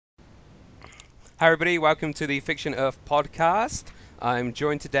Hi, everybody. Welcome to the Fiction Earth podcast. I'm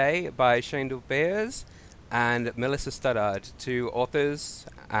joined today by Shaindel and Melissa Studdard, two authors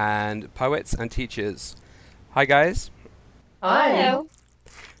and poets and teachers. Hi, guys. Hi. Hello.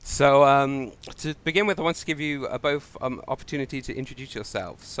 To begin with, I want to give you both opportunity to introduce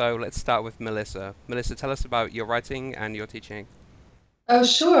yourself. So, let's start with Melissa. Melissa, tell us about your writing and your teaching. Oh,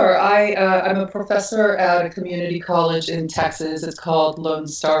 sure. I'm a professor at a community college in Texas. It's called Lone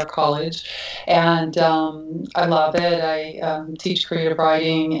Star College, and I love it. I teach creative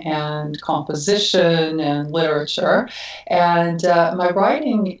writing and composition and literature. And my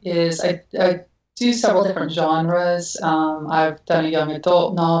writing is I do several different genres. I've done a young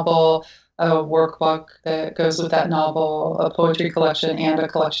adult novel, a workbook that goes with that novel, a poetry collection, and a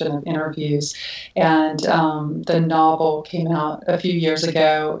collection of interviews. And the novel came out a few years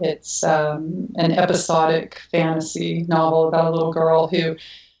ago. It's an episodic fantasy novel about a little girl who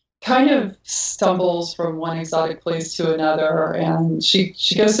kind of stumbles from one exotic place to another. And she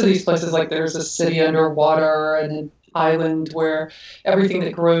goes to these places like there's a city underwater and an island where everything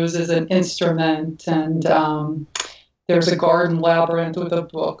that grows is an instrument. And there's a garden labyrinth with a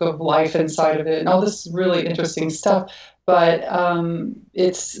book of life inside of it, and all this really interesting stuff. But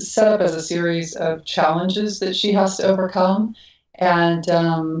it's set up as a series of challenges that she has to overcome. And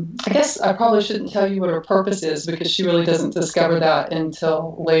I guess I probably shouldn't tell you what her purpose is because she really doesn't discover that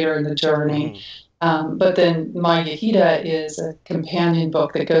until later in the journey. Mm-hmm. But then My Yahida is a companion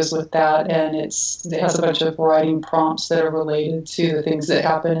book that goes with that, and it has a bunch of writing prompts that are related to the things that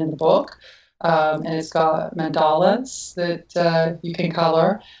happen in the book. And it's got mandalas that you can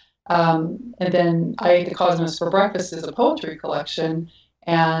color. And then I Ate the Cosmos for Breakfast is a poetry collection,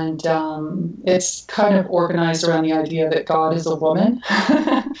 and it's kind of organized around the idea that God is a woman.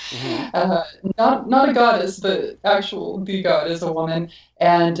 Mm-hmm. Not a goddess, but actual the God is a woman,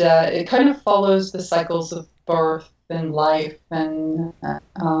 and it kind of follows the cycles of birth and life and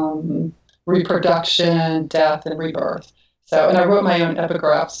reproduction, death, and rebirth. So, and I wrote my own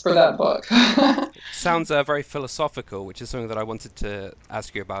epigraphs for that book. Sounds very philosophical, which is something that I wanted to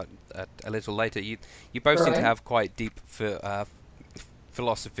ask you about a little later. You both seem to Right. have quite deep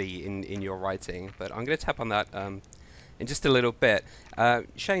philosophy in your writing, but I'm going to tap on that in just a little bit.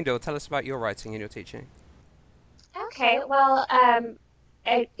 Shaindel, tell us about your writing and your teaching. Okay, well,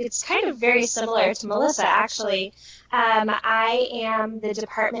 it's kind of very similar to Melissa, actually. I am the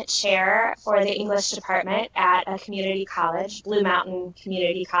department chair for the English department at a community college, Blue Mountain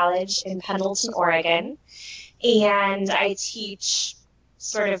Community College in Pendleton, Oregon. And I teach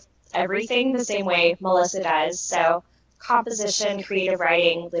sort of everything the same way Melissa does. So, composition, creative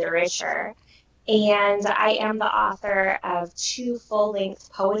writing, literature. And I am the author of two full-length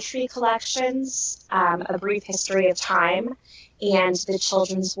poetry collections, A Brief History of Time and The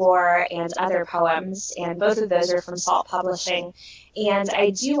Children's War and Other Poems. And both of those are from Salt Publishing. And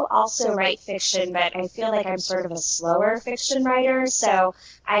I do also write fiction, but I feel like I'm sort of a slower fiction writer. So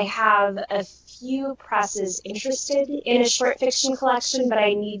I have a few presses interested in a short fiction collection, but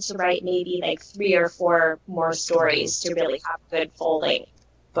I need to write maybe like three or four more Hmm. stories to really have a good full-length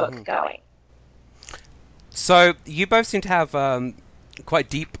Hmm. book going. So you both seem to have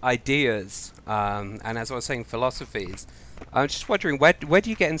quite deep ideas, and as I was saying, philosophies. I'm just wondering, where do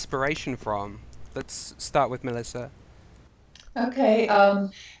you get inspiration from? Let's start with Melissa. Okay.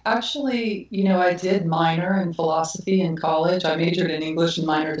 Actually, I did minor in philosophy in college. I majored in English and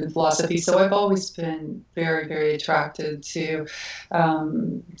minored in philosophy. So I've always been very, very attracted to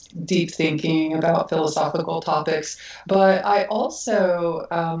um, deep thinking about philosophical topics. But I also,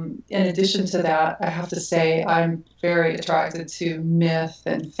 in addition to that, I have to say I'm very attracted to myth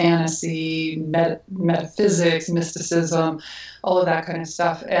and fantasy, metaphysics, mysticism, all of that kind of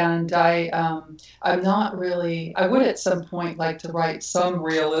stuff. And I'm not really, I would at some point like to write some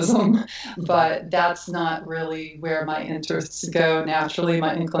realism, Hmm. but that's not really where my interests go naturally.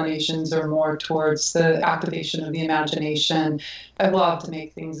 My inclinations are more towards the activation of the imagination. I love to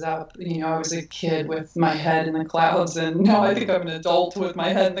make things up. I was a kid with my head in the clouds, and now I think Hmm. I'm an adult with my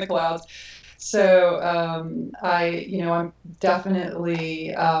head in the clouds. So I'm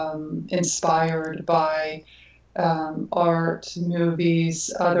definitely inspired by art,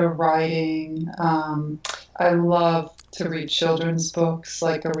 movies, other writing. I love to read children's books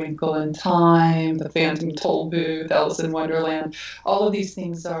like A Wrinkle in Time, The Phantom Tollbooth, Alice in Wonderland. All of these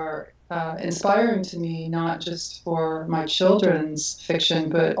things are inspiring to me, not just for my children's fiction,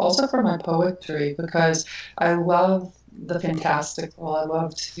 but also for my poetry, because I love the fantastical. I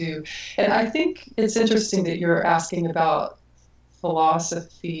love to, and I think it's interesting that you're asking about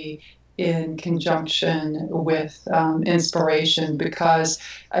philosophy in conjunction with inspiration, because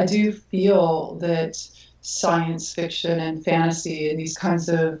I do feel that science fiction and fantasy and these kinds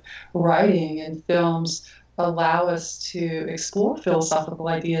of writing and films allow us to explore philosophical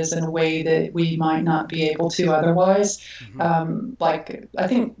ideas in a way that we might not be able to otherwise. Hmm. Like, I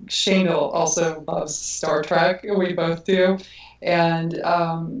think Shaindel also loves Star Trek. We both do. And,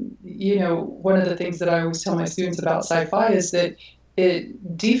 one of the things that I always tell my students about sci-fi is that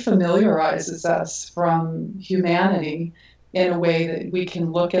it defamiliarizes us from humanity in a way that we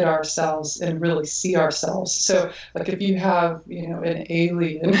can look at ourselves and really see ourselves. So, like, if you have, an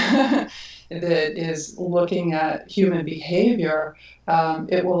alien that is looking at human behavior,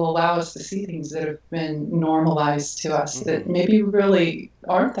 it will allow us to see things that have been normalized to us that Hmm. maybe really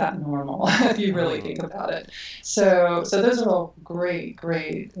aren't that normal if you really Hmm. think about it. So those are all great,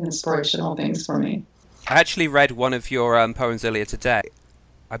 great inspirational things for me. I actually read one of your poems earlier today.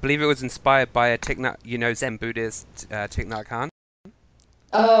 I believe it was inspired by a Thich Nhat, Zen Buddhist Thich Nhat Hanh.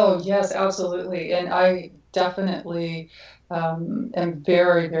 Oh, yes, absolutely. And I definitely am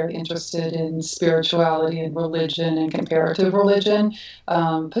very, very interested in spirituality and religion and comparative religion,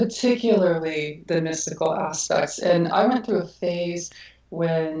 particularly the mystical aspects. And I went through a phase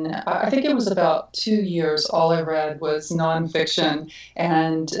when I think it was about 2 years, all I read was nonfiction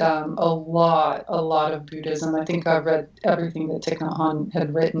and a lot of Buddhism. I think I read everything that Thich Nhat Hanh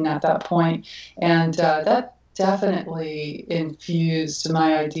had written at that point. And that definitely infused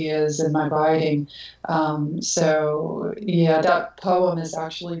my ideas and my writing. So, yeah, that poem is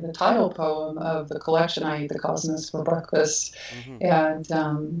actually the title poem of the collection, I Ate the Cosmos for Breakfast. Hmm. And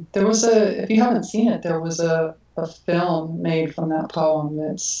if you haven't seen it, there was a film made from that poem.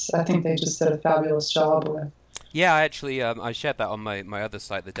 I think they just did a fabulous job with. Yeah, I actually I shared that on my other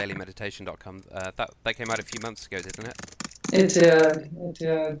site, thedailymeditation.com. That came out a few months ago, didn't it? It did. It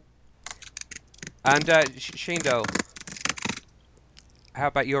did. And Shaindel, how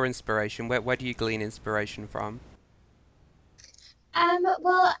about your inspiration? Where do you glean inspiration from?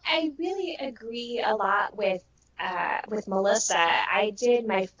 Well, I really agree a lot with Melissa. I did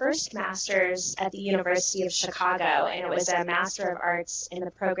my first master's at the University of Chicago, and it was a Master of Arts in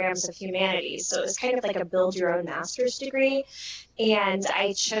the Programs of Humanities. So it was kind of like a build your own master's degree. And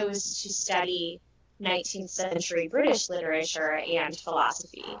I chose to study 19th century British literature and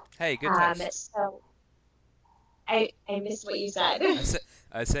philosophy. Hey, good taste. So I missed what you said.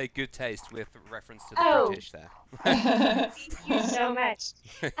 I say good taste with reference to the Oh, British there. thank you so much.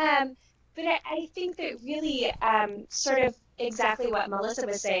 Um, but I think that really sort of exactly what Melissa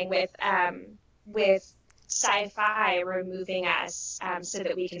was saying with sci-fi removing us so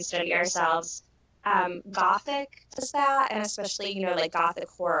that we can study ourselves. Gothic does that, and especially like Gothic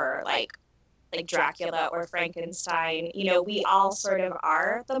horror, like Dracula or Frankenstein. We all sort of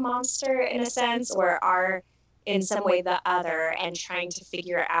are the monster in a sense, or are in some way the other, and trying to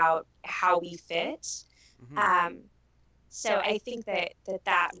figure out how we fit. Hmm. Um, so I think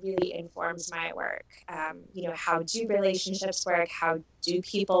that really informs my work. How do relationships work? How do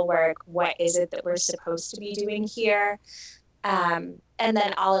people work? What is it that we're supposed to be doing here? And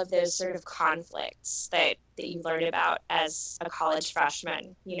then all of those sort of conflicts that you learn about as a college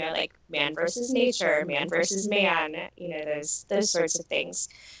freshman, like man versus nature, man versus man, those sorts of things.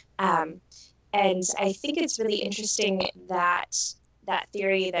 Um, and I think it's really interesting that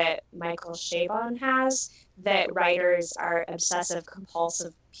theory that Michael Chabon has, that writers are obsessive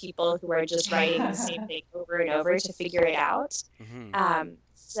compulsive people who are just writing the same thing over and over to figure it out. Hmm.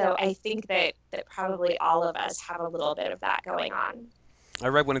 So I think that probably all of us have a little bit of that going on. I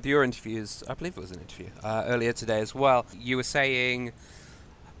read one of your interviews, I believe it was an interview, earlier today as well. You were saying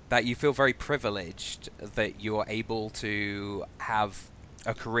that you feel very privileged that you're able to have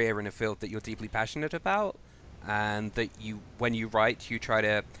a career in a field that you're deeply passionate about, and that when you write, you try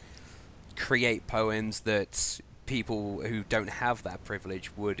to create poems that people who don't have that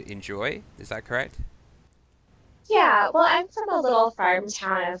privilege would enjoy. Is that correct? Yeah, well, I'm from a little farm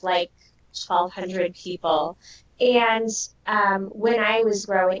town of like 1,200 people. And when I was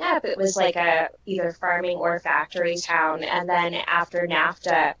growing up, it was like a either farming or factory town. And then after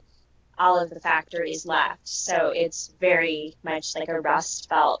NAFTA, all of the factories left. So it's very much like a Rust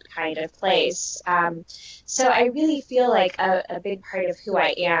Belt kind of place. So I really feel like a big part of who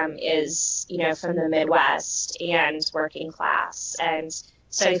I am is, from the Midwest and working class. And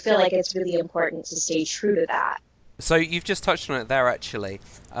so I feel like it's really important to stay true to that. So you've just touched on it there, actually.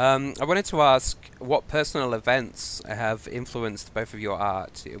 I wanted to ask what personal events have influenced both of your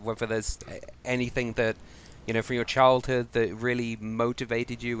art. Whether there's anything that from your childhood that really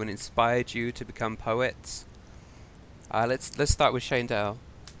motivated you and inspired you to become poets. Let's start with Shaindel.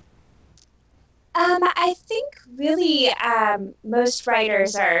 I think really most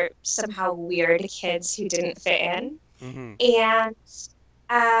writers are somehow weird kids who didn't fit in. Hmm. And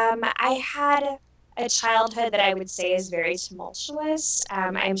I had a childhood that I would say is very tumultuous.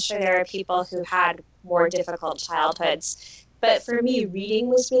 I'm sure there are people who had more difficult childhoods, but for me, reading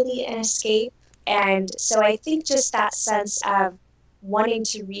was really an escape. And so I think just that sense of wanting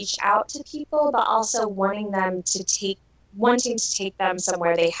to reach out to people, but also wanting to take them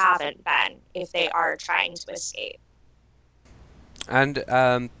somewhere they haven't been if they are trying to escape. And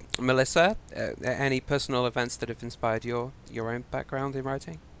Melissa, any personal events that have inspired your own background in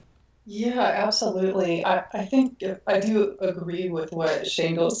writing? Yeah, absolutely. I think I do agree with what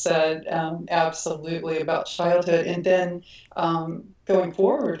Shaindel said, absolutely about childhood. And then going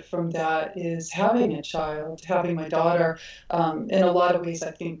forward from that is having a child, having my daughter, in a lot of ways,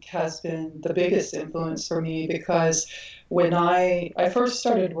 I think has been the biggest influence for me because when I first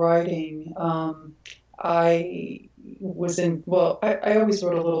started writing, I I always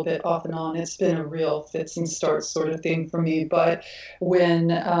wrote a little bit off and on. It's been a real fits and starts sort of thing for me. But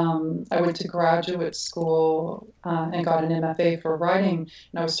when I went to graduate school and got an MFA for writing,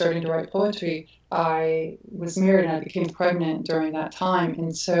 and I was starting to write poetry, I was married and I became pregnant during that time.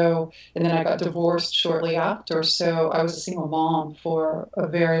 And then I got divorced shortly after. So I was a single mom for a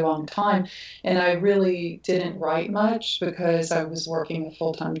very long time. And I really didn't write much because I was working a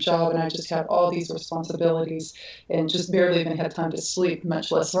full-time job and I just had all these responsibilities and just barely even had time to sleep,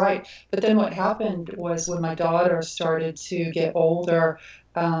 much less write. But then what happened was when my daughter started to get older,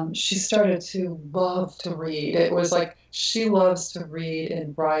 she started to love to read. It was like she loves to read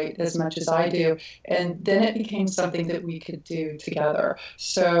and write as much as I do. And then it became something that we could do together.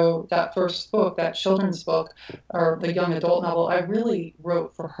 So that first book, that children's book, or the young adult novel, I really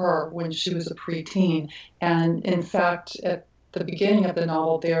wrote for her when she was a preteen. And in fact, at the beginning of the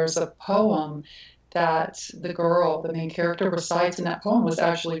novel, there's a poem that the girl, the main character, recites, and that poem was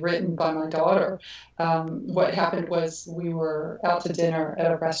actually written by my daughter. What happened was we were out to dinner at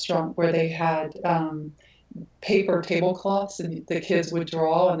a restaurant where they had paper tablecloths and the kids would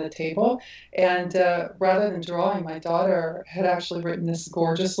draw on the table. And rather than drawing, my daughter had actually written this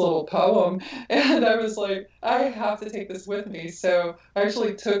gorgeous little poem. And I was like, I have to take this with me. So I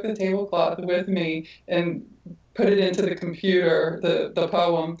actually took the tablecloth with me and put it into the computer, the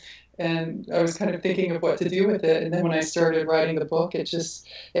poem. And I was kind of thinking of what to do with it. And then when I started writing the book,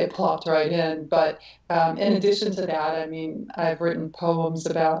 it plopped right in. But in addition to that, I mean, I've written poems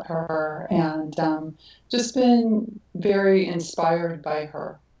about her and just been very inspired by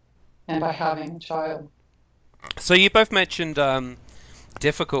her and by having a child. So you both mentioned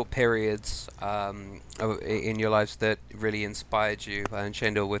difficult periods in your lives that really inspired you, and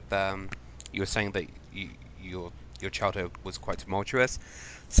Shandor, with you were saying that your childhood was quite tumultuous.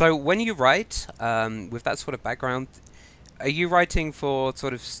 So when you write with that sort of background, are you writing for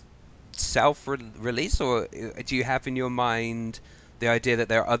sort of self-release, or do you have in your mind the idea that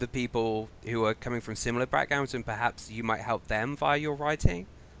there are other people who are coming from similar backgrounds and perhaps you might help them via your writing?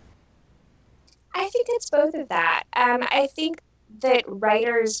 I think it's both of that. I think that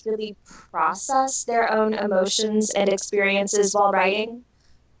writers really process their own emotions and experiences while writing.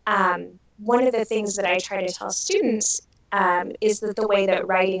 One of the things that I try to tell students is that the way that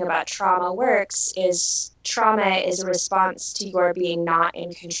writing about trauma works is trauma is a response to your being not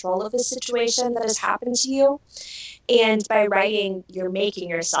in control of the situation that has happened to you. And by writing, you're making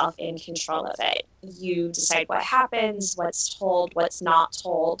yourself in control of it. You decide what happens, what's told, what's not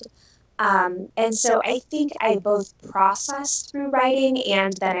told. And so I think I both process through writing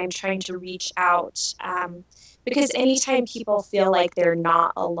and then I'm trying to reach out because anytime people feel like they're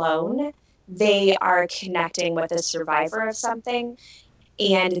not alone, they are connecting with a survivor of something.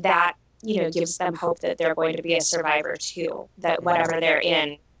 And that, gives them hope that they're going to be a survivor too, that Mm. whatever they're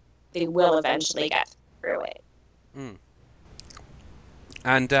in, they will eventually get through it. Mm.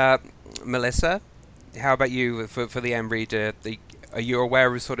 And Melissa, how about you for the end reader? Are you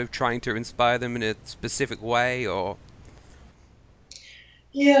aware of sort of trying to inspire them in a specific way, or?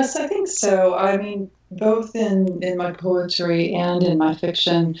 Yes, I think so. I mean, both in my poetry and in my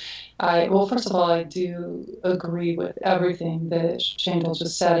fiction, well, first of all, I do agree with everything that Chandel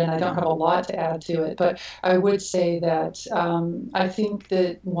just said, and I don't have a lot to add to it. But I would say that I think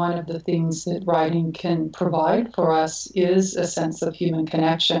that one of the things that writing can provide for us is a sense of human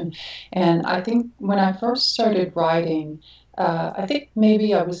connection. And I think when I first started writing, I think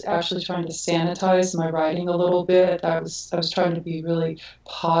maybe I was actually trying to sanitize my writing a little bit. I was trying to be really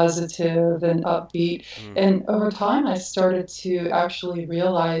positive and upbeat. Mm. And over time, I started to actually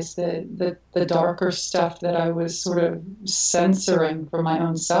realize that the darker stuff that I was sort of censoring for my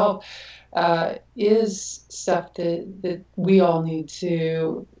own self is stuff that we all need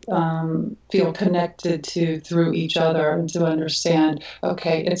to feel connected to through each other, and to understand,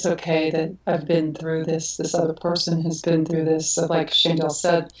 okay, it's okay that I've been through this, this other person has been through this. So like Shaindel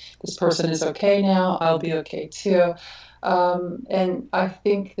said, this person is okay now, I'll be okay too. And I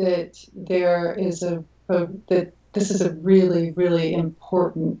think that there is that this is a really, really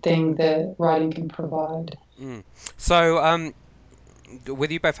important thing that writing can provide. Mm. So,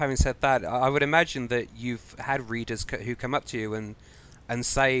 with you both having said that, I would imagine that you've had readers who come up to you and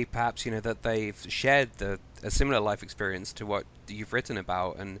say, perhaps, that they've shared a similar life experience to what you've written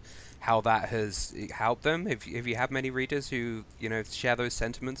about, and how that has helped them. Have you had many readers who share those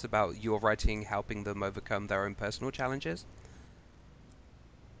sentiments about your writing helping them overcome their own personal challenges?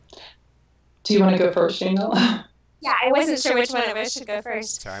 Do you want to go first, Shaindel? Yeah, I wasn't sure which one of us should go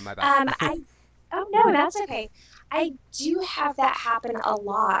first. Sorry, my bad. Oh no, that's okay. I do have that happen a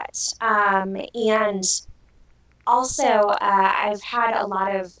lot. And also, I've had a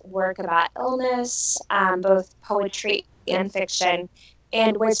lot of work about illness, both poetry and fiction.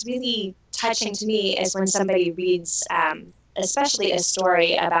 And what's really touching to me is when somebody reads, especially a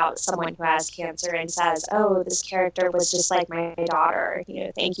story about someone who has cancer, and says, "Oh, this character was just like my daughter.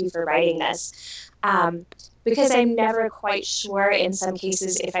 Thank you for writing this." Because I'm never quite sure in some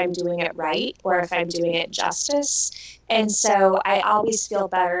cases if I'm doing it right or if I'm doing it justice. And so I always feel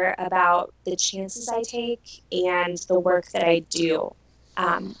better about the chances I take and the work that I do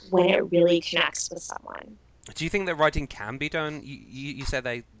when it really connects with someone. Do you think that writing can be done? You said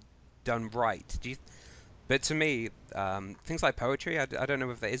they done right. But to me, things like poetry, I don't know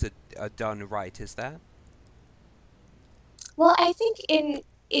if there is a done right. Is there? Well, I think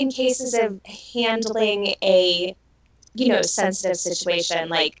in cases of handling a sensitive situation,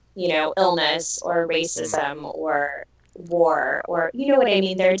 like illness or racism or war, or what I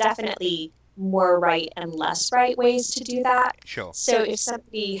mean, there are definitely more right and less right ways to do that. Sure. So if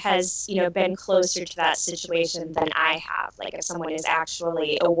somebody has been closer to that situation than I have, like if someone is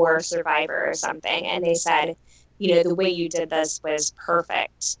actually a war survivor or something, and they said, the way you did this was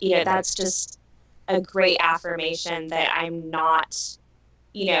perfect, that's just a great affirmation that I'm not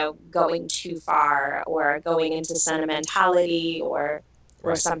going too far or going into sentimentality or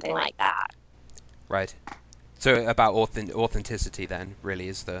something like that. Right. So about authenticity then really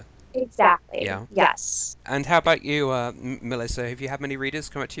is the... Exactly. Yeah. Yes. And how about you, Melissa? Have you had many readers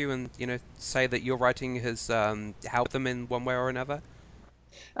come up to you and say that your writing has helped them in one way or another?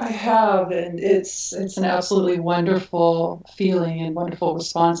 I have, and it's an absolutely wonderful feeling and wonderful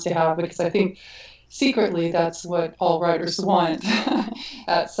response to have, because I think secretly that's what all writers want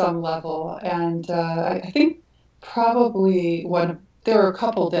at some level. And I think probably there are a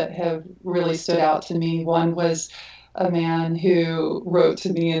couple that have really stood out to me. One was a man who wrote to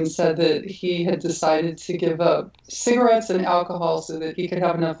me and said that he had decided to give up cigarettes and alcohol so that he could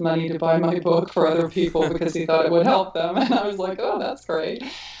have enough money to buy my book for other people, because he thought it would help them. And I was like, oh, that's great.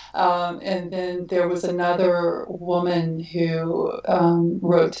 And then there was another woman who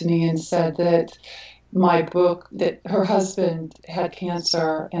wrote to me and said that my book, that her husband had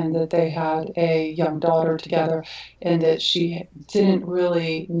cancer and that they had a young daughter together, and that she didn't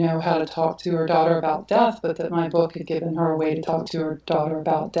really know how to talk to her daughter about death, but that my book had given her a way to talk to her daughter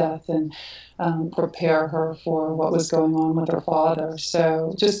about death and prepare her for what was going on with her father.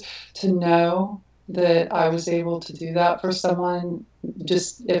 So just to know that I was able to do that for someone,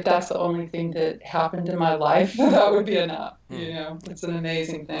 just if that's the only thing that happened in my life, that would be enough. It's an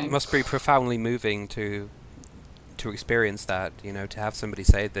amazing thing. It must be profoundly moving to experience that, to have somebody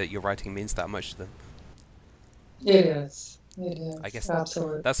say that your writing means that much to them. It is. It is. I guess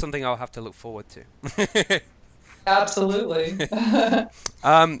absolutely. That's something I'll have to look forward to. Absolutely.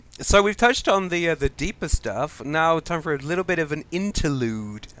 So we've touched on the deeper stuff. Now time for a little bit of an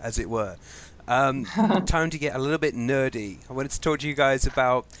interlude, as it were. Time to get a little bit nerdy. I wanted to talk to you guys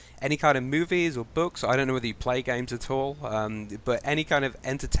about any kind of movies or books. I don't know whether you play games at all, but any kind of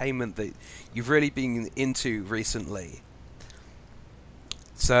entertainment that you've really been into recently.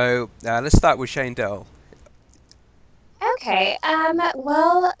 So let's start with Shaindel. Okay.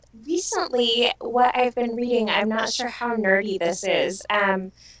 Well, recently, what I've been reading, I'm not sure how nerdy this is.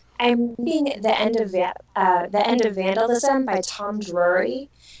 I'm reading The End of Vandalism by Tom Drury.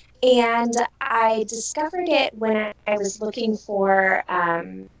 And I discovered it when I was looking for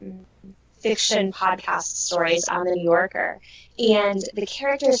fiction podcast stories on The New Yorker. And the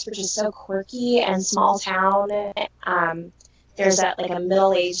characters were just so quirky and small town. there's like a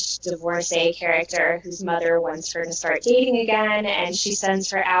middle-aged divorcee character whose mother wants her to start dating again, and she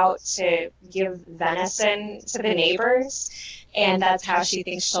sends her out to give venison to the neighbors, and that's how she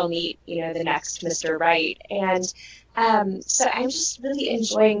thinks she'll meet, the next Mr. Right. And so I'm just really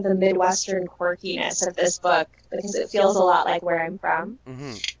enjoying the Midwestern quirkiness of this book because it feels a lot like where I'm from.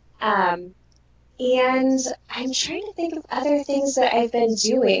 Mm-hmm. And I'm trying to think of other things that I've been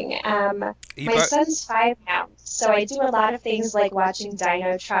doing. My son's 5 now, so I do a lot of things like watching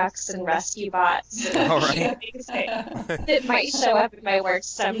dino trucks and rescue bots and things that might show up in my work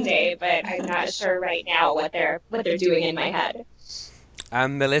someday, but I'm not sure right now what they're doing in my head.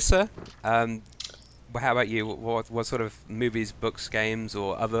 Melissa, how about you? What sort of movies, books, games,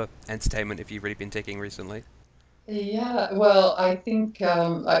 or other entertainment have you really been taking recently? Yeah, well, I think,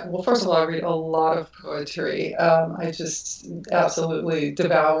 well, first of all, I read a lot of poetry. I just absolutely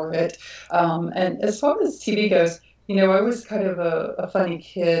devour it. And as far as TV goes, I was kind of a funny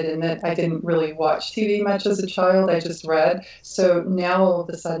kid in that I didn't really watch TV much as a child. I just read. So now all of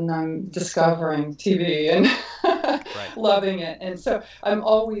a sudden I'm discovering TV and loving it. And so I'm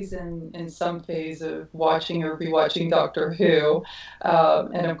always in some phase of watching or rewatching Doctor Who.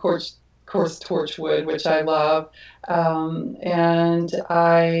 And of course, Torchwood, which I love. And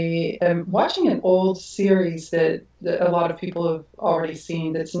I am watching an old series that a lot of people have already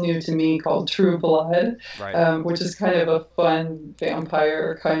seen that's new to me called True Blood, which is kind of a fun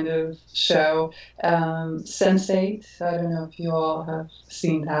vampire kind of show. Sense8, I don't know if you all have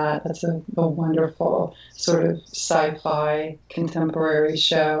seen that. That's a wonderful sort of sci-fi contemporary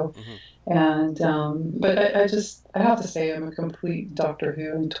show. Mm-hmm. And but I have to say I'm a complete Doctor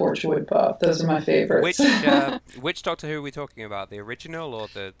Who and Torchwood buff. Those are my favorites. Which Doctor Who are we talking about? The original or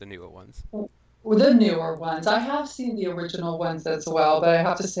the newer ones? Well, the newer ones. I have seen the original ones as well, but I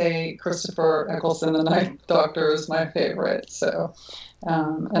have to say Christopher Eccleston, the Ninth Doctor, is my favorite. So,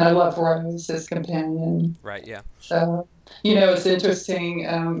 and I love Rose, his companion. Right. Yeah. So. It's interesting.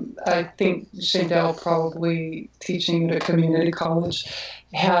 I think Shaindel, probably teaching at a community college,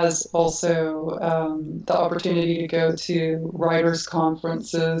 has also the opportunity to go to writers'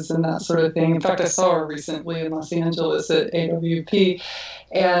 conferences and that sort of thing. In fact, I saw her recently in Los Angeles at AWP.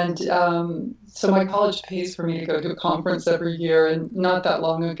 And so my college pays for me to go to a conference every year. And not that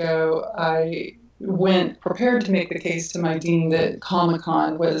long ago, I went prepared to make the case to my dean that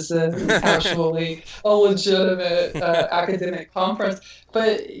Comic-Con was actually a legitimate academic conference.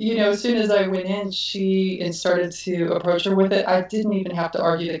 But, as soon as I went in, and started to approach her with it, I didn't even have to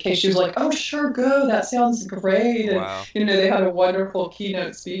argue the case. She was like, oh, sure, go. That sounds great. Wow. And, they had a wonderful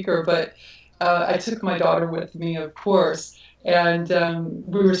keynote speaker. But I took my daughter with me, of course. And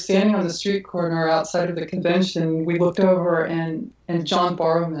we were standing on the street corner outside of the convention. We looked over, and John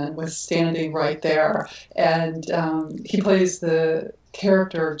Barrowman was standing right there. And he plays the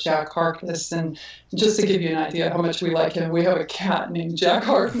character Jack Harkness. And just to give you an idea how much we like him, we have a cat named Jack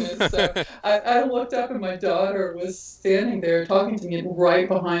Harkness. So I looked up, and my daughter was standing there talking to me, and right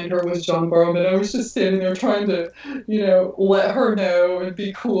behind her was John Barrowman. I was just standing there trying to, let her know and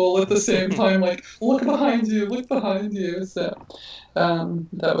be cool at the same time, like, look behind you. So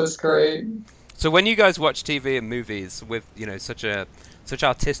that was great. So when you guys watch TV and movies with, such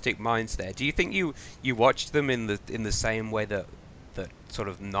artistic minds there, do you think you watch them in the same way that sort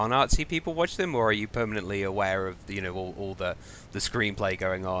of non-artsy people watch them, or are you permanently aware of all the screenplay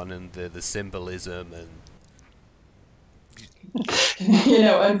going on and the symbolism and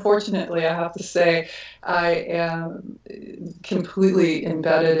unfortunately, I have to say I am completely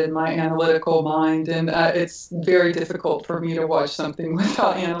embedded in my analytical mind, and it's very difficult for me to watch something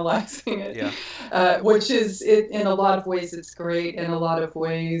without analyzing it. Yeah. Which is, in a lot of ways, it's great. In a lot of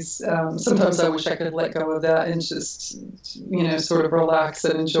ways, sometimes I wish I could let go of that and just, sort of relax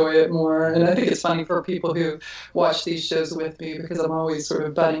and enjoy it more. And I think it's funny for people who watch these shows with me, because I'm always sort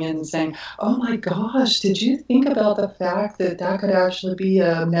of butting in and saying, oh my gosh, did you think about the fact that could actually be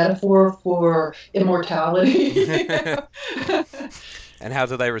a metaphor for immortality? And how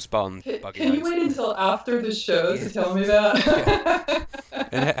do they respond? Can you wait until after the show to tell me that?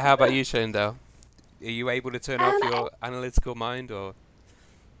 And how about you, Shaindel? Are you able to turn off your analytical mind, or?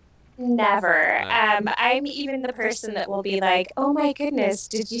 Never. I'm even the person that will be like, oh my goodness,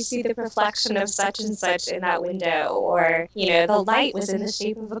 did you see the reflection of such and such in that window? Or, the light was in the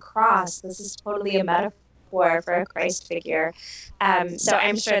shape of a cross. This is totally a metaphor for a Christ figure. So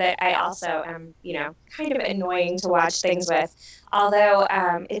I'm sure that I also am, kind of annoying to watch things with. Although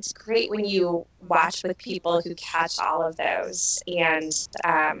it's great when you watch with people who catch all of those and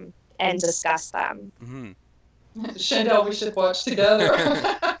discuss them. Mm-hmm. Shaindel, we should watch together.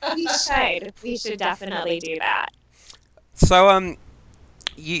 We should definitely do that. So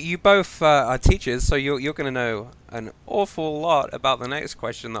you both are teachers, so you're going to know an awful lot about the next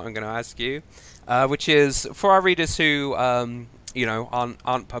question that I'm going to ask you, which is for our readers who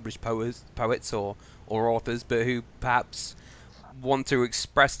aren't published poets or authors, but who perhaps want to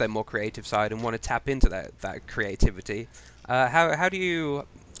express their more creative side and want to tap into that creativity. How do you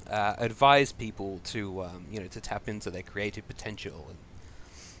advise people to to tap into their creative potential?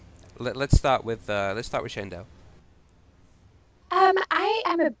 Let's start with Shaindel. I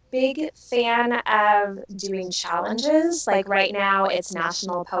am a big fan of doing challenges. Like right now, it's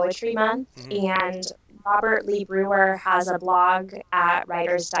National Poetry Month, Hmm. and Robert Lee Brewer has a blog at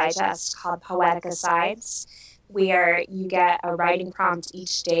Writer's Digest called Poetic Asides, where you get a writing prompt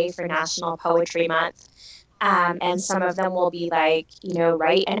each day for National Poetry Month. And some of them will be like,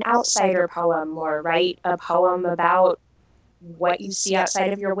 write an outsider poem or write a poem about what you see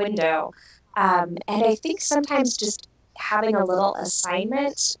outside of your window. And I think sometimes just having a little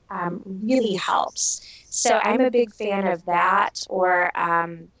assignment really helps. So I'm a big fan of that, or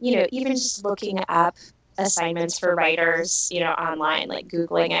even just looking up assignments for writers, online, like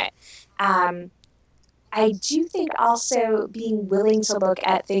Googling it. Um, I do think also being willing to look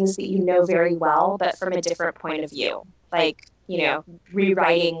at things that you know very well, but from a different point of view, like,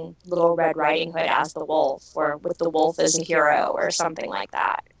 rewriting Little Red Riding Hood as the wolf or with the wolf as a hero or something like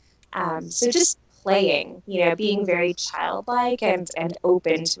that. So just playing, being very childlike and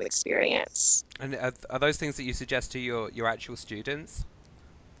open to experience. And are those things that you suggest to your actual students?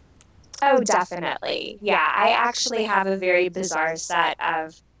 Oh, definitely. Yeah, I actually have a very bizarre set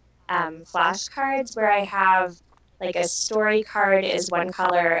of flashcards where I have like a story card is one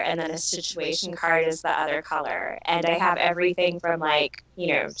color and then a situation card is the other color. And I have everything from like,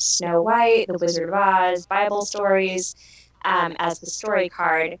 Snow White, The Wizard of Oz, Bible stories as the story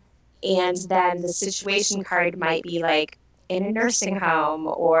card. And then the situation card might be like in a nursing home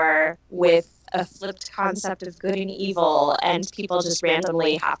or with a flipped concept of good and evil, and people just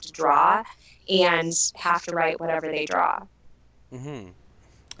randomly have to draw and have to write whatever they draw. Hmm.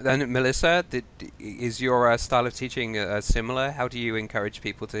 Then Melissa, is your style of teaching similar? How do you encourage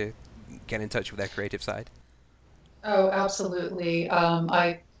people to get in touch with their creative side? Oh, absolutely.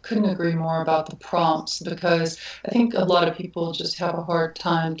 I couldn't agree more about the prompts because I think a lot of people just have a hard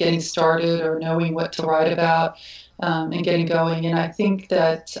time getting started or knowing what to write about and getting going. And I think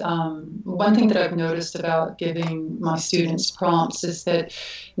that one thing that I've noticed about giving my students prompts is that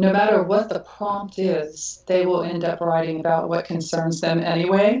no matter what the prompt is, they will end up writing about what concerns them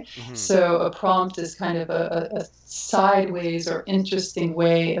anyway. Hmm. So a prompt is kind of a sideways or interesting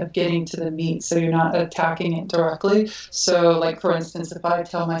way of getting to the meat so you're not attacking it directly. So, like for instance, if I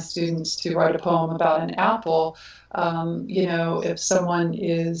tell my students to write a poem about an apple, if someone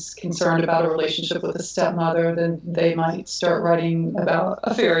is concerned about a relationship with a stepmother, then they might start writing about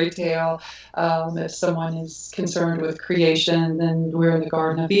a fairy tale. If someone is concerned with creation, then we're in the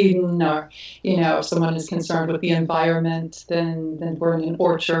Garden of Eden. Or, if someone is concerned with the environment, then we're in an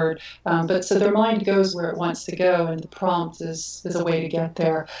orchard. But so their mind goes where it wants to go, and the prompt is a way to get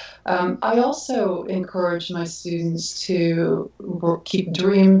there. I also encourage my students to keep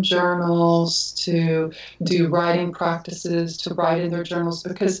dream journals, to do writing practices, to write in their journals,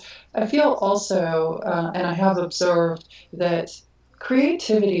 because I feel also, and I have observed, that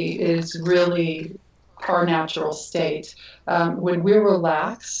creativity is really our natural state. When we're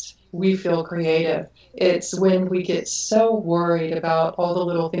relaxed, we feel creative. It's when we get so worried about all the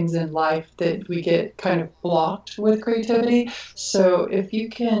little things in life that we get kind of blocked with creativity. So if you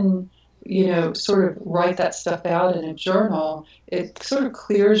can, sort of write that stuff out in a journal, it sort of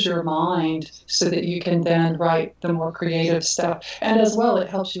clears your mind so that you can then write the more creative stuff. And as well, it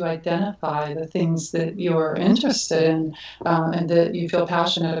helps you identify the things that you're interested in and that you feel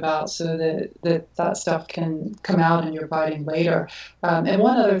passionate about so that stuff can come out in your writing later. And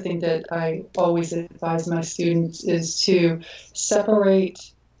one other thing that I always advise my students is to separate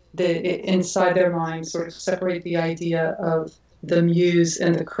inside their mind, sort of separate the idea of the muse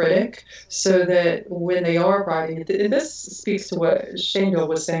and the critic, so that when they are writing, and this speaks to what Shaindel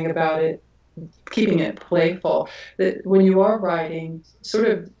was saying about it, keeping it playful, that when you are writing, sort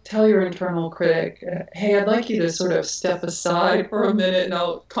of tell your internal critic, hey, I'd like you to sort of step aside for a minute and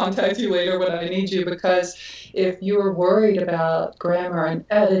I'll contact you later when I need you. Because if you're worried about grammar and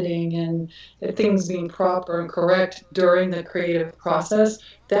editing and things being proper and correct during the creative process,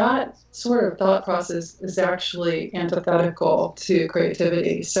 that sort of thought process is actually antithetical to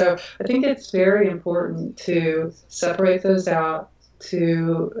creativity. So I think it's very important to separate those out,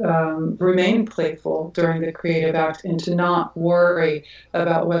 to remain playful during the creative act, and to not worry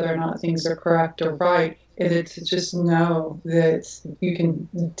about whether or not things are correct or right. and to just know that you can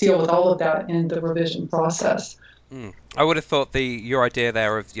deal with all of that in the revision process. I would have thought your idea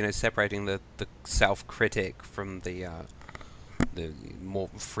there of separating the self-critic from the more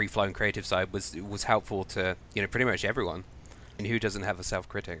free-flowing creative side was helpful to pretty much everyone. And who doesn't have a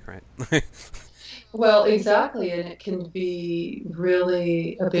self-critic, right? Well, exactly, and it can be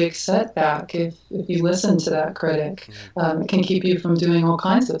really a big setback if you listen to that critic. It can keep you from doing all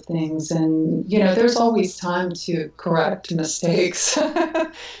kinds of things, and there's always time to correct mistakes,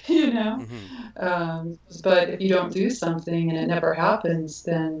 you know. But if you don't do something and it never happens,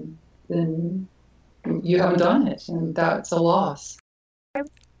 then you haven't done it, and that's a loss.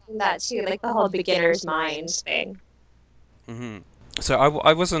 That too, like the whole beginner's mind thing. So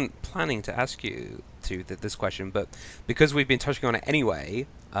I wasn't planning to ask you this question, but because we've been touching on it anyway,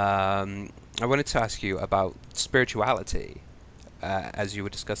 I wanted to ask you about spirituality, as you were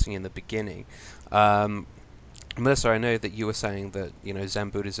discussing in the beginning. Melissa, I know that you were saying that Zen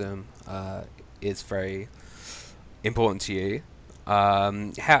Buddhism is very important to you.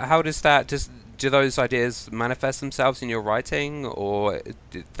 How does that do those ideas manifest themselves in your writing, or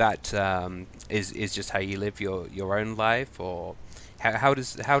that is just how you live your own life, or how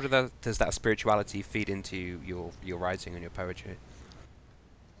does that spirituality feed into your writing and your poetry?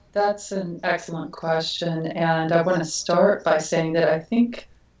 That's an excellent question, and I want to start by saying that I think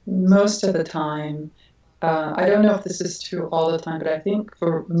most of the time, I don't know if this is true all the time, but I think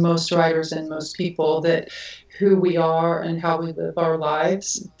for most writers and most people that who we are and how we live our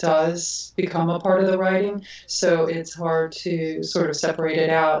lives does become a part of the writing. So it's hard to sort of separate it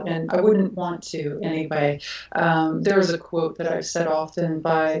out, and I wouldn't want to anyway. There's a quote that I've said often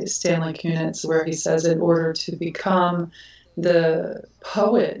by Stanley Kunitz where he says, in order to become the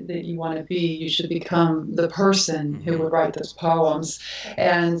poet that you want to be, you should become the person who would write those poems.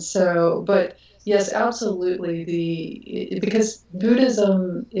 And so, but yes, absolutely. Because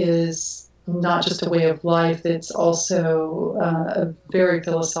Buddhism is not just a way of life, it's also very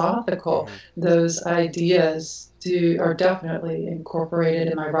philosophical. Those ideas are definitely incorporated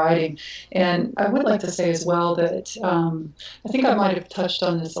in my writing. And I would like to say as well that I think I might have touched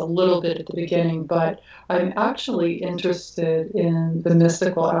on this a little bit at the beginning, but I'm actually interested in the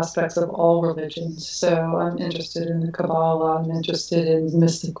mystical aspects of all religions. So I'm interested in the Kabbalah, I'm interested in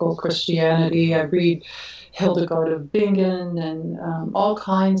mystical Christianity. I read Hildegard of Bingen and all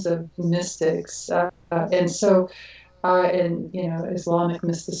kinds of mystics. And so and Islamic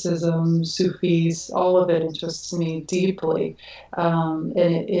mysticism, Sufis, all of it interests me deeply, and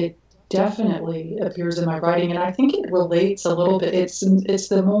it definitely appears in my writing. And I think it relates a little bit. It's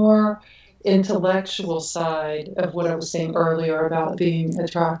the more intellectual side of what I was saying earlier about being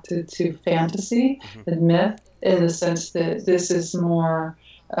attracted to fantasy and myth, in the sense that this is more.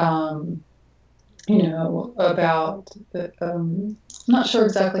 About the, I'm not sure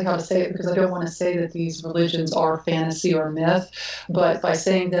exactly how to say it because I don't want to say that these religions are fantasy or myth, but by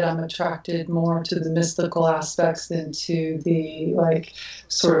saying that I'm attracted more to the mystical aspects than to the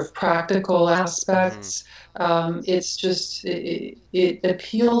sort of practical aspects, it's just, it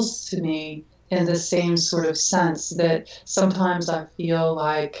appeals to me in the same sort of sense that sometimes I feel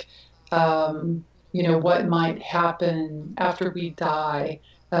like, what might happen after we die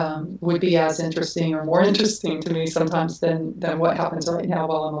would be as interesting or more interesting to me sometimes than what happens right now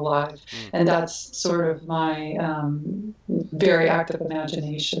while I'm alive. And that's sort of my very active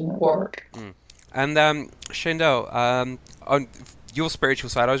imagination at work. And Shaindel, on your spiritual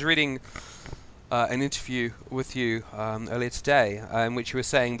side, I was reading an interview with you earlier today in which you were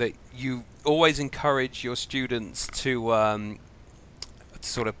saying that you always encourage your students to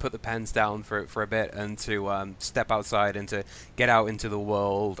sort of put the pens down for a bit and to step outside and to get out into the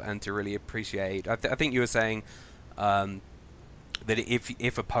world and to really appreciate. I think you were saying that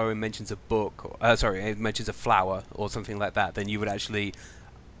if a poem mentions a book, it mentions a flower or something like that, then you would actually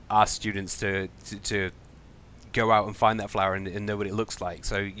ask students to go out and find that flower and know what it looks like.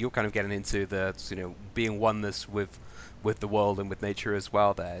 So you're kind of getting into the being oneness with the world and with nature as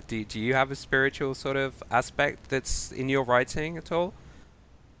well. There, do you have a spiritual sort of aspect that's in your writing at all?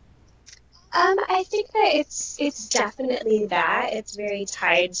 I think that it's definitely that. It's very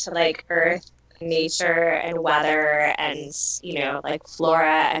tied to earth, nature, and weather, and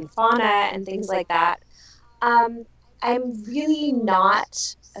flora and fauna and things like that. I'm really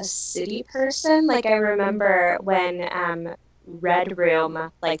not a city person. I remember when Red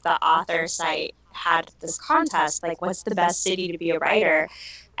Room, the author site, had this contest, what's the best city to be a writer?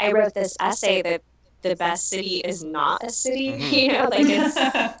 I wrote this essay that the best city is not a city.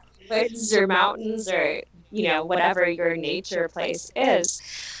 It's woods or mountains or whatever your nature place is.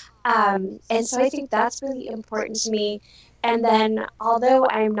 And so I think that's really important to me. And then, although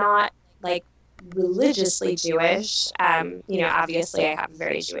I'm not like religiously Jewish, obviously I have a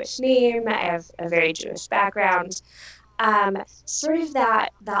very Jewish name, I have a very Jewish background. Sort of that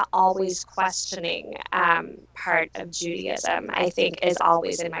always questioning part of Judaism, I think, is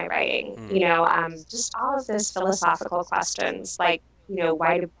always in my writing. Mm. Just all of those philosophical questions, like,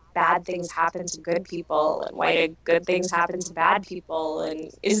 why do bad things happen to good people, and why do good things happen to bad people,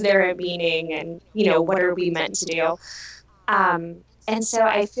 and is there a meaning, and what are we meant to do? And so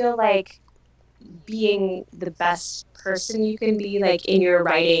I feel like being the best person you can be, like in your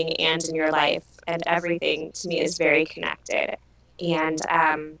writing and in your life and everything, to me is very connected. And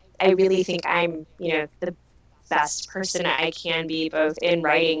I really think I'm, the best person I can be, both in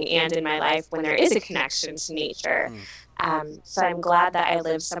writing and in my life, when there is a connection to nature. Mm. So I'm glad that I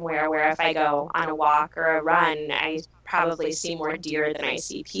live somewhere where if I go on a walk or a run, I probably see more deer than I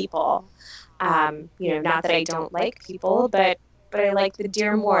see people. Not that I don't like people, but I like the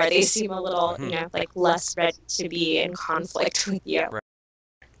deer more. They seem a little, Mhm. like less ready to be in conflict with you. Right.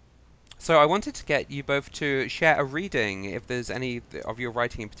 So I wanted to get you both to share a reading, if there's any of your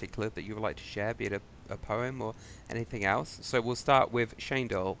writing in particular that you would like to share, be it a poem or anything else. So we'll start with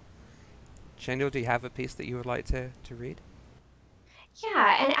Shaindel. Shaindel, do you have a piece that you would like to read?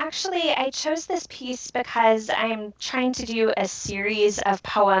 Yeah, and actually, I chose this piece because I'm trying to do a series of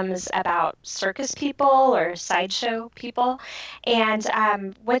poems about circus people or sideshow people. And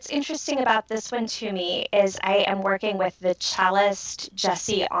what's interesting about this one to me is I am working with the cellist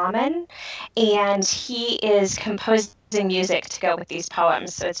Jesse Auman, and he is composing music to go with these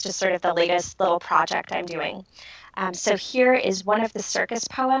poems. So it's just sort of the latest little project I'm doing. So here is one of the circus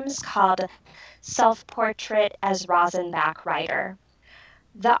poems called Self Portrait as Rosenbach Rider.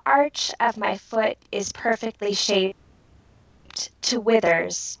 The arch of my foot is perfectly shaped to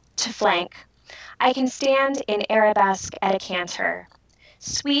withers, to flank. I can stand in arabesque at a canter,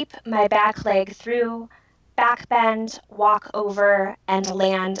 sweep my back leg through, back bend, walk over, and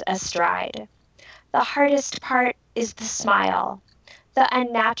land astride. The hardest part is the smile, the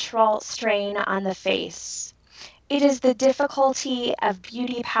unnatural strain on the face. It is the difficulty of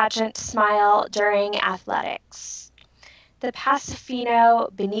beauty pageant smile during athletics. The Pasifino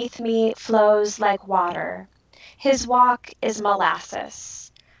beneath me flows like water. His walk is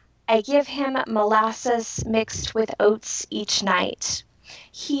molasses. I give him molasses mixed with oats each night.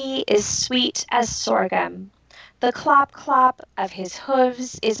 He is sweet as sorghum. The clop clop of his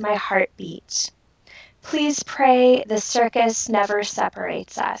hooves is my heartbeat. Please pray the circus never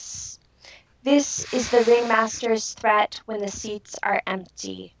separates us. This is the ringmaster's threat when the seats are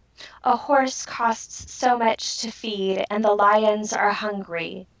empty. A horse costs so much to feed, and the lions are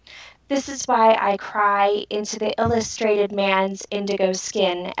hungry. This is why I cry into the illustrated man's indigo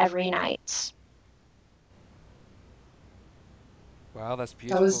skin every night. Wow, that's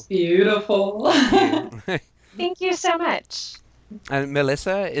That was beautiful. beautiful. Thank you. Thank you so much. And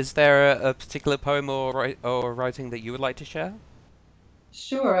Melissa, is there a particular poem or writing that you would like to share?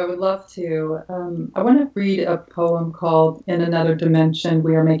 Sure, I would love to. I want to read a poem called In Another Dimension,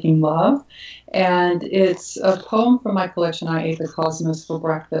 We Are Making Love. And it's a poem from my collection, I Ate the Cosmos for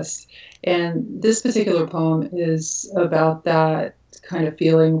Breakfast. And this particular poem is about that kind of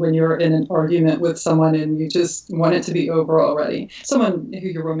feeling when you're in an argument with someone and you just want it to be over already. Someone who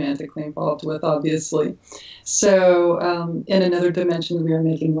you're romantically involved with, obviously. So, in another dimension, we are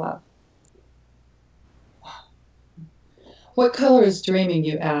making love. What color is dreaming,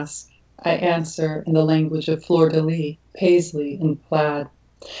 you ask? I answer in the language of fleur-de-lis, paisley, and plaid.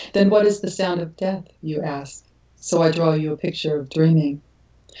 Then what is the sound of death, you ask? So I draw you a picture of dreaming.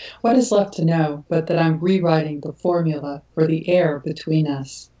 What is left to know but that I'm rewriting the formula for the air between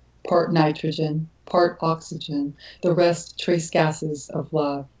us? Part nitrogen, part oxygen, the rest trace gases of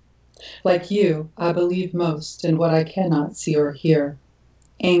love. Like you, I believe most in what I cannot see or hear.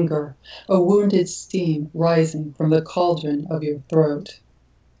 Anger, a wounded steam rising from the cauldron of your throat.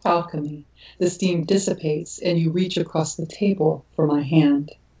 Alchemy, the steam dissipates and you reach across the table for my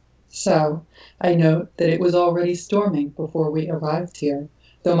hand. So, I note that it was already storming before we arrived here,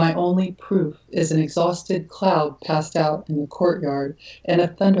 though my only proof is an exhausted cloud passed out in the courtyard and a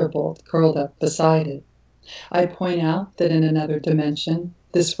thunderbolt curled up beside it. I point out that in another dimension,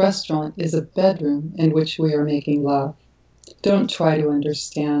 this restaurant is a bedroom in which we are making love. Don't try to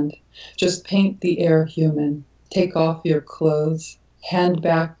understand. Just paint the air human. Take off your clothes. Hand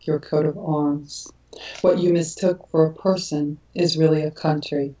back your coat of arms. What you mistook for a person is really a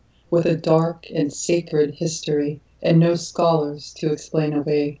country with a dark and sacred history and no scholars to explain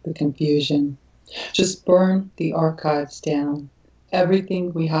away the confusion. Just burn the archives down.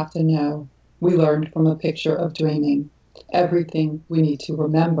 Everything we have to know, we learned from a picture of dreaming. Everything we need to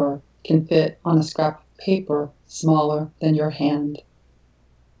remember can fit on a scrap of paper smaller than your hand.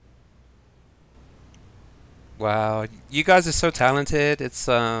 Wow, you guys are so talented. It's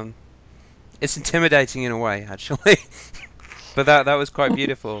intimidating in a way, actually. But that was quite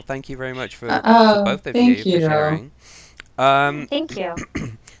beautiful. Thank you very much for both of Thank you for you. sharing. Um, Thank you.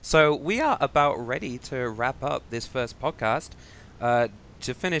 so we are about ready to wrap up this first podcast. Uh,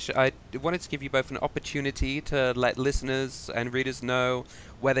 to finish, I wanted to give you both an opportunity to let listeners and readers know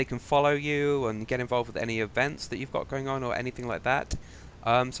where they can follow you and get involved with any events that you've got going on or anything like that.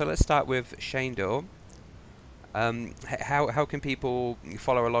 So let's start with Shaindel. How can people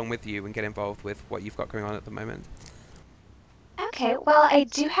follow along with you and get involved with what you've got going on at the moment? Okay, well, I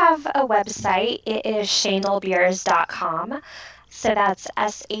do have a website. It is shaindelbeers.com. So that's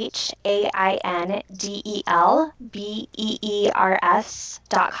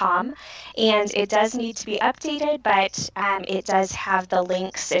ShaindelBeers.com. And it does need to be updated, but it does have the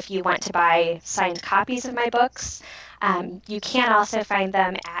links if you want to buy signed copies of my books. You can also find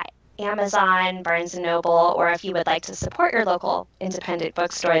them at Amazon, Barnes& and Noble, or if you would like to support your local independent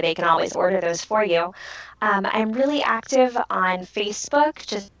bookstore, they can always order those for you. I'm really active on Facebook.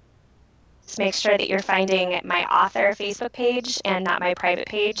 Just make sure that you're finding my author Facebook page and not my private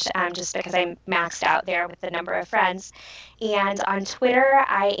page, just because I'm maxed out there with the number of friends. And on Twitter,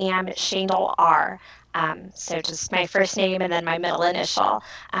 I am Shaindel R. So just my first name and then my middle initial.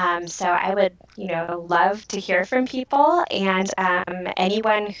 So I would, love to hear from people, and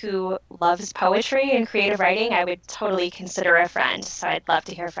anyone who loves poetry and creative writing, I would totally consider a friend. So I'd love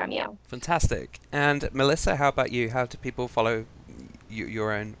to hear from you. Fantastic. And Melissa, how about you? How do people follow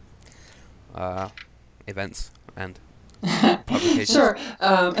your own events and publications? Sure.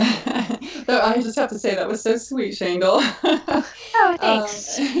 I just have to say that was so sweet, Shaindel. Oh,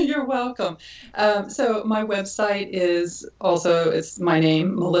 thanks. You're welcome. So my website is also, it's my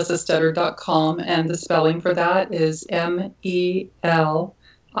name, melissastuddard.com, and the spelling for that is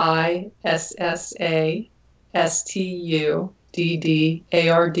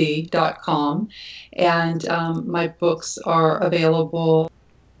MELISSASTUDDARD.com. And my books are available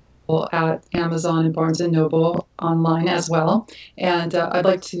at Amazon and Barnes& and Noble online as well. And I'd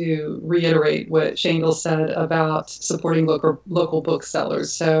like to reiterate what Shaindel said about supporting local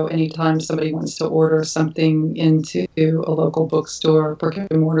booksellers. So anytime somebody wants to order something into a local bookstore, brick and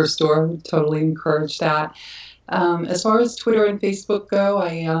mortar store, I would totally encourage that. As far as Twitter and Facebook go,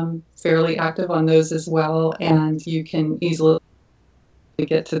 I am fairly active on those as well, and you can easily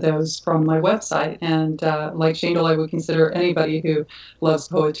get to those from my website. And like Shaindel, I would consider anybody who loves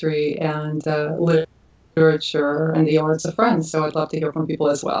poetry and literature and the arts a friend. So I'd love to hear from people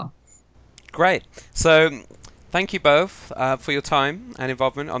as well. Great. So thank you both for your time and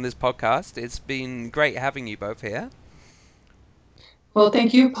involvement on this podcast. It's been great having you both here. Well,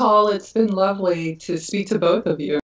 thank you, Paul. It's been lovely to speak to both of you.